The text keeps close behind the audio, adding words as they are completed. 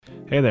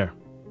Hey there.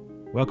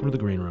 Welcome to The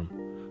Green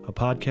Room, a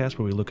podcast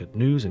where we look at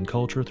news and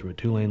culture through a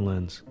two-lane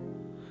lens.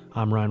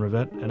 I'm Ryan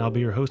Rivette, and I'll be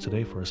your host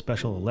today for a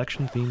special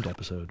election-themed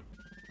episode.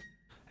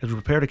 As we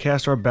prepare to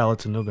cast our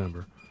ballots in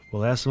November,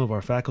 we'll ask some of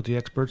our faculty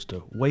experts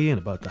to weigh in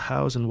about the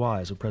hows and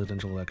whys of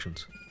presidential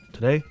elections.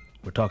 Today,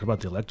 we're talking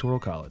about the Electoral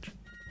College.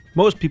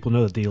 Most people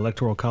know that the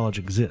Electoral College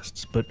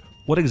exists, but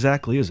what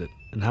exactly is it,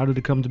 and how did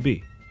it come to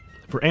be?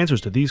 For answers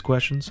to these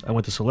questions, I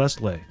went to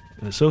Celeste Lay,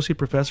 an associate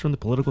professor in the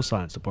political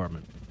science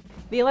department.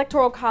 The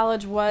Electoral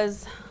College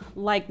was,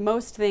 like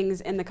most things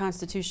in the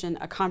Constitution,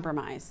 a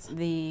compromise.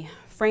 The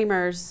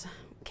framers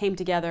came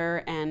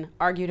together and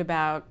argued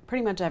about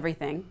pretty much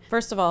everything.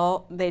 First of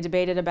all, they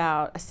debated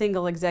about a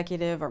single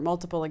executive or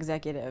multiple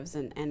executives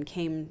and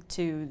came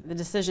to the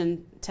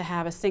decision to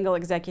have a single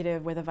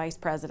executive with a vice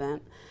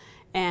president.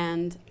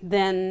 And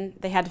then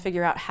they had to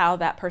figure out how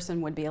that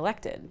person would be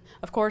elected.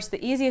 Of course,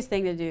 the easiest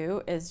thing to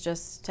do is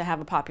just to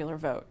have a popular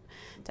vote,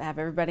 to have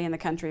everybody in the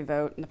country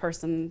vote, and the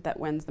person that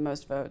wins the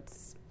most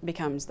votes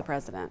becomes the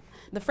president.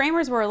 The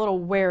framers were a little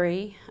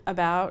wary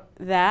about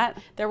that.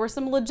 There were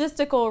some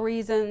logistical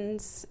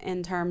reasons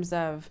in terms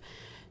of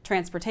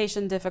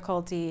transportation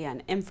difficulty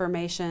and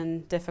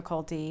information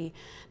difficulty,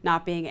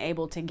 not being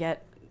able to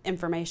get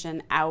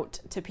information out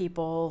to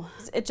people.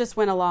 It just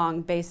went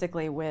along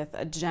basically with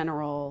a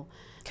general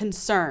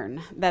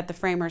concern that the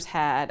framers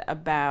had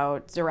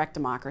about direct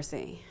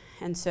democracy.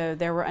 And so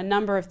there were a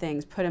number of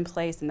things put in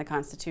place in the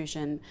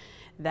Constitution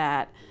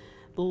that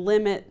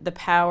limit the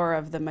power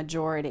of the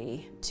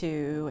majority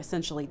to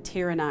essentially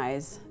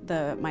tyrannize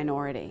the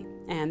minority.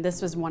 And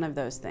this was one of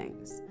those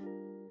things.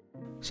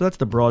 So that's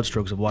the broad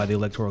strokes of why the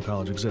Electoral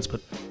College exists,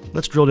 but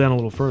let's drill down a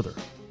little further.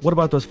 What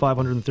about those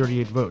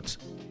 538 votes?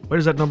 Where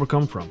does that number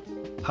come from?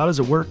 How does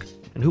it work?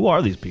 And who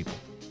are these people?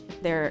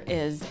 There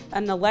is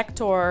an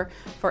elector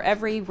for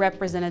every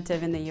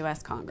representative in the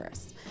U.S.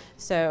 Congress.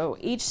 So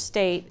each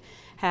state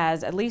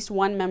has at least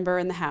one member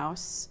in the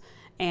House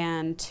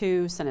and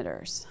 2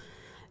 senators.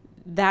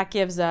 That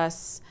gives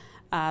us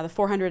the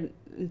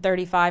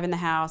 435 in the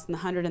House and the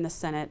 100 in the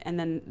Senate, and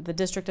then the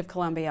District of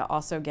Columbia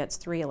also gets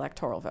 3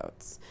 electoral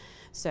votes.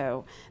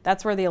 So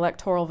that's where the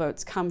electoral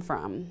votes come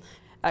from.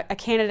 A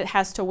candidate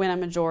has to win a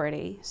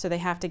majority, so they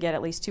have to get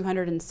at least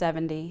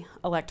 270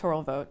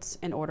 electoral votes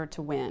in order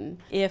to win.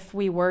 If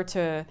we were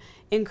to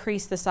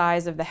increase the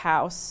size of the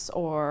House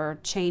or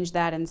change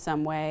that in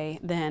some way,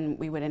 then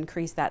we would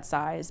increase that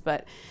size.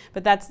 But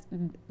that's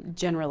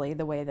generally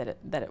the way that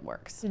it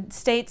works.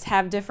 States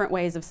have different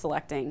ways of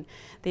selecting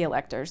the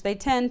electors. They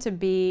tend to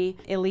be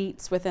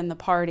elites within the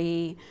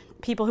party,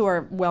 people who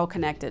are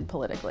well-connected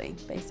politically,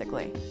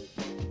 basically.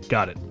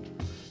 Got it.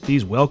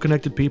 These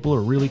well-connected people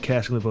are really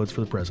casting the votes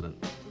for the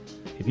president.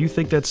 If you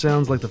think that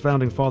sounds like the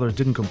Founding Fathers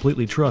didn't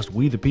completely trust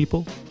we the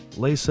people,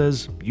 Lay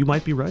says you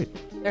might be right.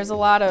 There's a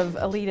lot of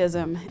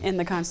elitism in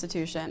the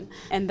Constitution,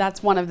 and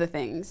that's one of the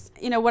things.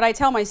 You know, what I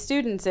tell my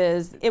students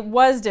is it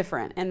was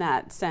different in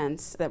that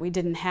sense, that we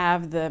didn't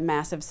have the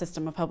massive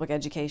system of public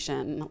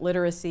education.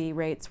 Literacy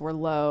rates were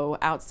low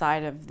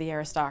outside of the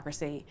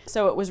aristocracy.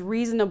 So it was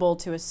reasonable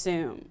to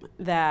assume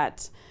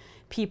that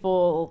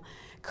people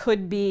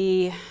could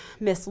be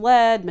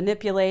misled,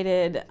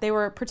 manipulated. They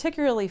were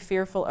particularly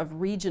fearful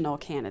of regional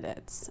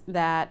candidates,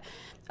 that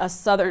a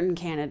Southern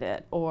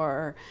candidate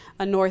or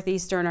a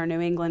Northeastern or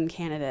New England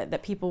candidate,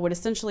 that people would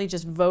essentially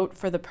just vote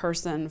for the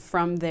person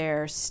from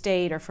their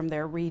state or from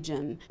their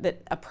region,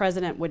 that a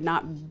president would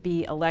not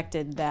be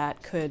elected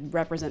that could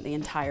represent the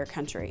entire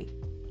country.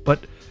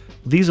 But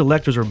these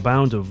electors are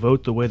bound to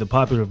vote the way the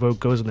popular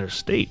vote goes in their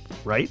state,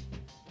 right?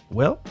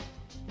 Well,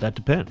 that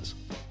depends.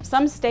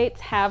 Some states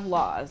have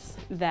laws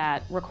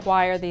that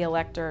require the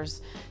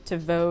electors to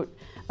vote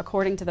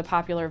according to the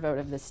popular vote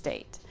of the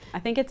state. I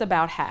think it's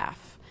about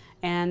half,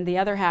 and the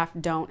other half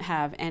don't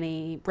have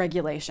any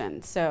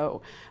regulation.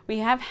 So we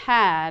have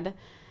had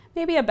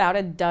maybe about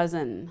a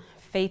dozen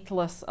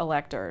faithless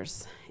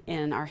electors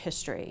in our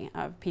history,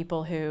 of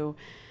people who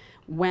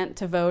went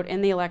to vote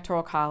in the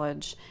Electoral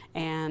College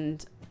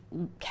and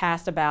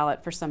cast a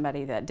ballot for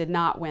somebody that did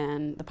not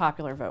win the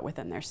popular vote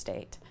within their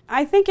state.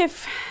 I think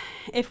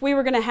if we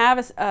were going to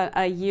have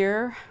a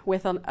year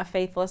with a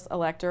faithless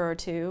elector or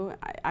two,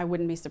 I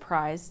wouldn't be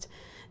surprised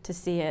to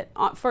see it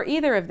for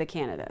either of the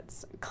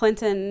candidates.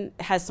 Clinton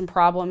has some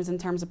problems in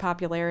terms of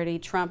popularity.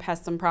 Trump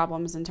has some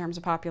problems in terms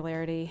of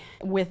popularity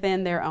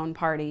within their own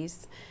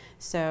parties.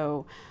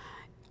 So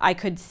I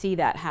could see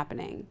that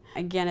happening.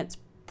 Again, it's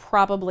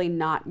probably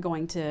not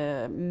going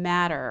to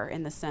matter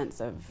in the sense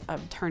of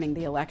turning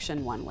the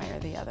election one way or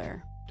the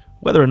other.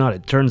 Whether or not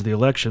it turns the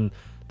election,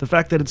 the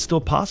fact that it's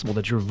still possible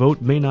that your vote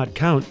may not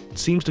count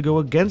seems to go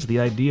against the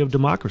idea of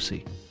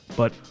democracy.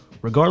 But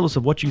regardless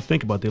of what you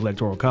think about the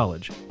Electoral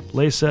College,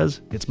 Lay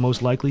says it's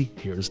most likely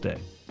here to stay.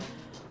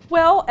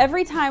 Well,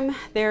 every time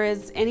there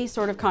is any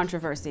sort of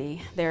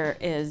controversy, there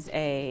is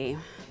a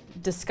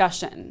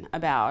discussion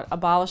about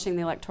abolishing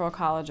the Electoral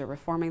College or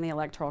reforming the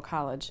Electoral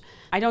College.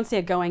 I don't see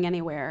it going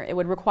anywhere. It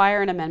would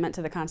require an amendment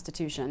to the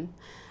Constitution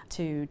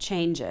to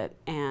change it,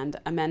 and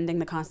amending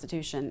the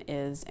Constitution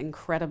is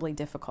incredibly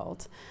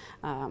difficult.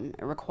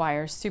 It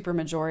requires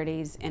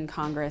supermajorities in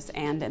Congress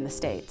and in the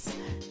states.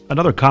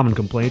 Another common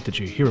complaint that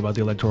you hear about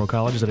the Electoral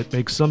College is that it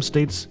makes some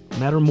states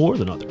matter more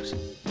than others.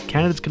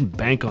 Candidates can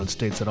bank on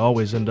states that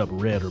always end up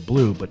red or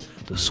blue, but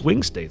the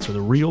swing states are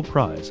the real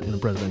prize in a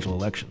presidential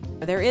election.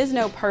 There is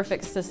no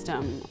perfect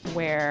system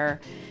where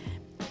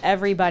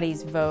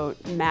everybody's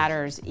vote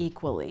matters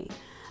equally.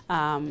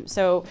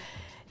 So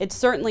it's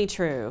certainly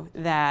true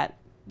that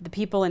the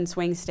people in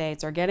swing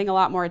states are getting a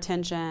lot more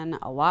attention,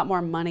 a lot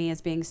more money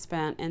is being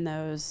spent in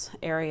those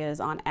areas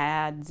on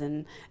ads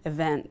and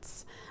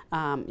events.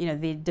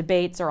 The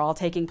debates are all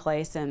taking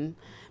place in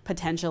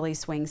potentially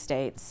swing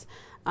states.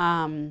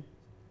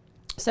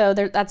 So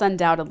that's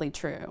undoubtedly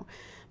true.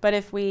 But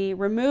if we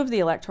remove the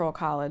Electoral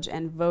College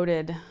and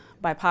voted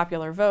by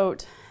popular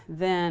vote,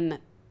 then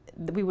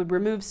we would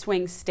remove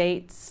swing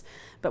states,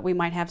 but we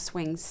might have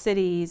swing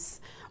cities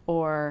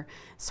or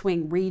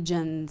swing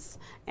regions,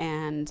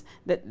 and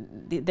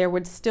there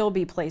would still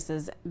be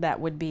places that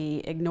would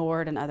be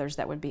ignored and others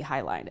that would be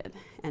highlighted.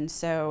 And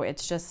so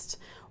it's just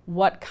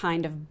what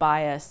kind of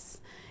bias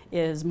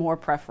is more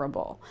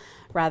preferable,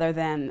 rather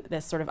than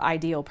this sort of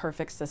ideal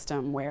perfect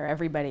system where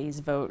everybody's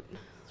vote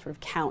sort of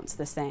counts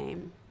the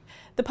same.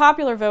 The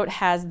popular vote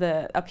has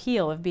the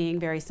appeal of being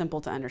very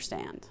simple to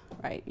understand,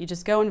 right? You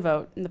just go and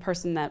vote, and the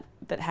person that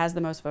has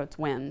the most votes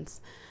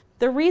wins.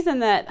 The reason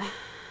that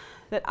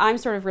I'm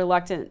sort of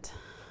reluctant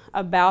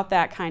about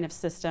that kind of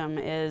system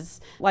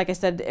is, like I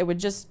said, it would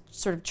just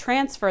sort of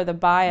transfer the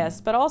bias,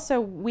 but also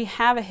we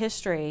have a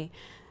history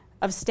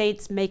of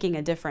states making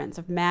a difference,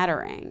 of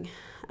mattering.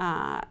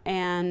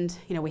 And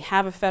we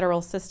have a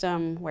federal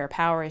system where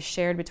power is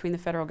shared between the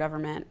federal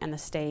government and the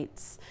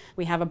states.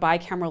 We have a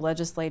bicameral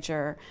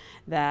legislature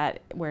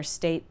where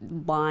state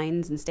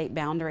lines and state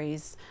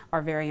boundaries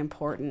are very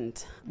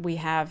important. We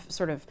have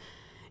sort of,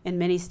 in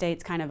many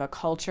states, kind of a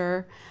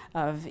culture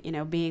of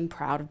being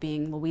proud of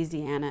being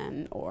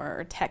Louisianan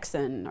or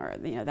Texan or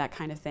that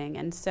kind of thing.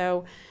 And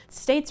so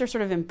states are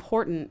sort of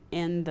important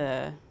in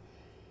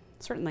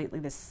certainly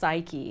the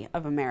psyche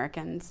of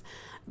Americans,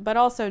 but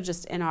also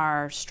just in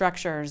our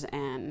structures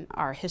and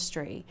our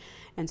history.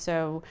 And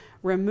so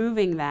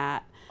removing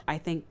that, I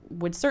think,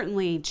 would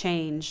certainly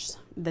change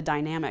the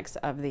dynamics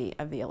of the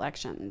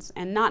elections,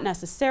 and not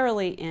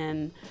necessarily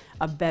in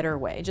a better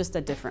way, just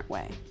a different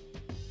way.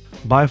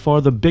 By far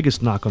the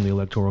biggest knock on the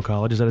Electoral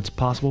College is that it's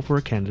possible for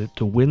a candidate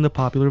to win the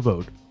popular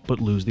vote but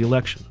lose the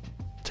election.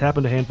 It's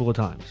happened a handful of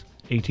times: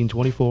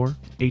 1824,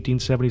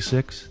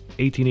 1876,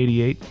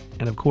 1888,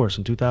 and of course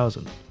in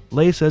 2000.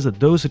 Lay says that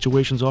those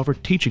situations offer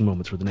teaching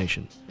moments for the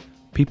nation.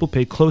 People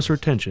pay closer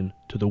attention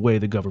to the way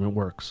the government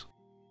works.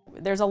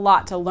 There's a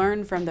lot to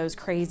learn from those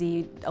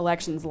crazy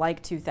elections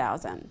like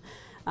 2000.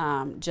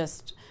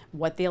 Just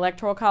what the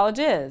Electoral College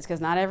is,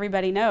 because not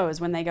everybody knows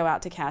when they go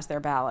out to cast their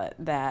ballot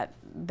that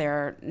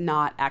they're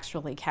not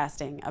actually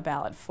casting a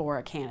ballot for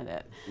a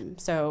candidate.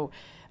 So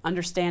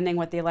understanding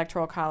what the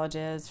Electoral College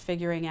is,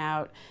 figuring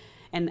out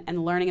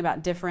and learning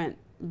about different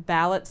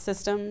ballot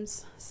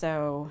systems.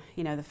 So,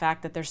 the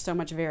fact that there's so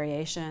much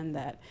variation,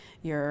 that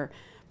you're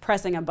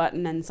pressing a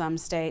button in some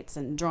states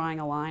and drawing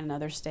a line in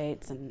other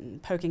states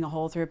and poking a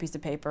hole through a piece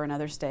of paper in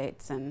other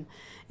states.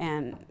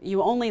 And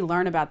you only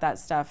learn about that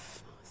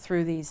stuff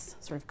through these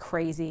sort of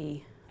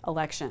crazy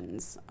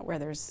elections where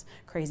there's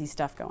crazy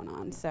stuff going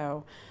on.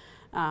 So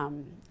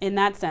in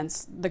that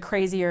sense, the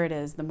crazier it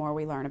is, the more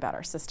we learn about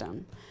our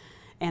system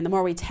and the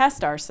more we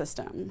test our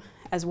system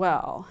as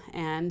well.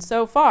 And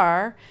so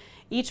far,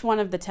 each one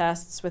of the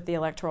tests with the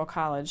Electoral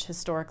College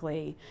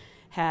historically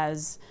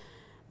has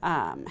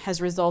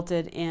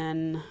resulted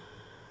in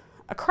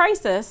a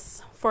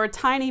crisis for a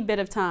tiny bit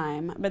of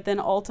time, but then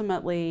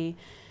ultimately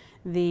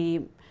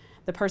the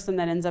person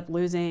that ends up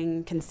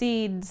losing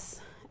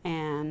concedes,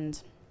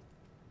 and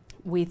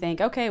we think,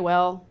 okay,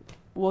 well,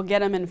 we'll get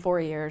them in 4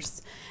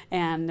 years.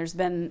 And there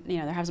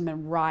hasn't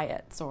been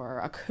riots or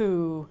a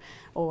coup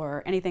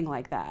or anything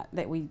like that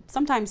we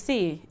sometimes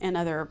see in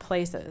other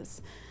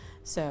places.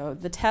 So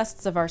the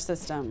tests of our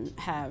system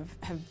have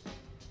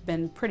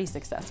been pretty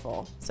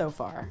successful so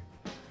far.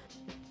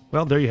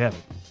 Well, there you have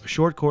it, a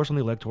short course on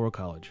the Electoral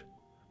College.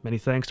 Many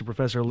thanks to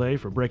Professor Lay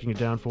for breaking it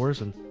down for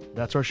us, and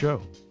that's our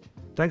show.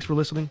 Thanks for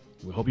listening.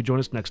 We hope you join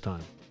us next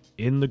time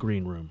in the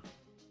Green Room.